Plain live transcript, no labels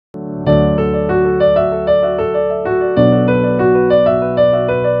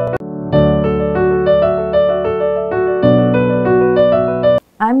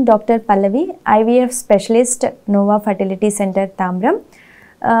Dr. Pallavi, IVF Specialist, Nova Fertility Center, Tamram.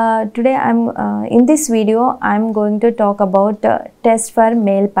 Today in this video I am going to talk about test for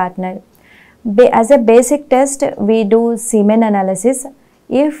male partner. As a basic test, we do semen analysis.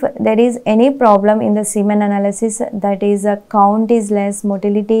 If there is any problem in the semen analysis, that is a count is less,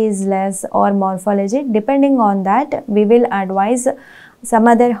 motility is less, or morphology, depending on that we will advise some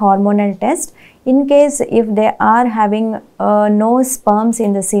other hormonal test. In case if they are having no sperms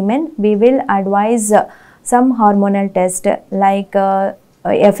in the semen, we will advise some hormonal test like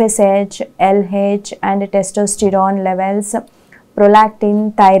FSH, LH and testosterone levels,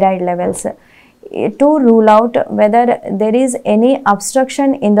 prolactin, thyroid levels, to rule out whether there is any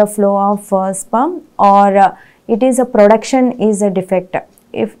obstruction in the flow of sperm or it is a production is a defector.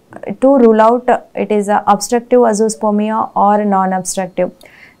 If to rule out it is a obstructive azoospermia or non-obstructive.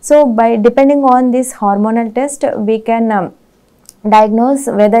 So by depending on this hormonal test, we can diagnose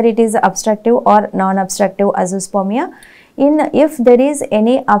whether it is obstructive or non-obstructive azoospermia. If there is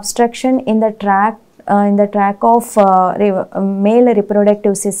any obstruction in the tract of male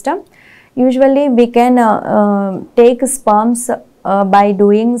reproductive system, usually we can take sperms by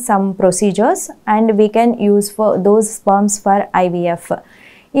doing some procedures, and we can use for those sperms for IVF.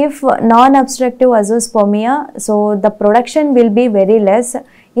 If non-obstructive azoospermia, so the production will be very less.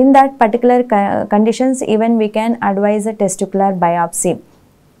 In that particular conditions, even we can advise a testicular biopsy.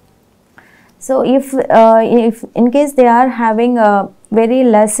 So if in case they are having very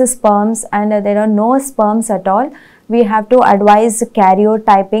less sperms and there are no sperms at all, we have to advise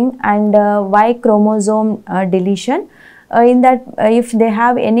karyotyping and Y chromosome deletion. In that, if they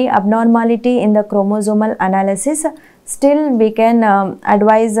have any abnormality in the chromosomal analysis, still we can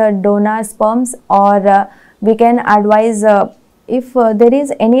advise donor sperms, or we can advise if there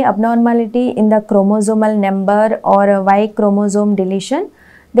is any abnormality in the chromosomal number or Y chromosome deletion,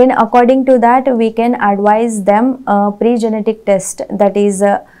 then according to that we can advise them pre-genetic test. That is,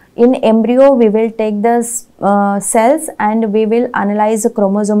 in embryo we will take the cells and we will analyze the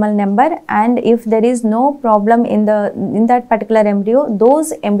chromosomal number, and if there is no problem in that particular embryo,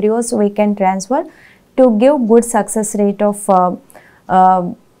 those embryos we can transfer to give good success rate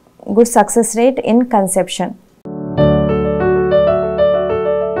in conception.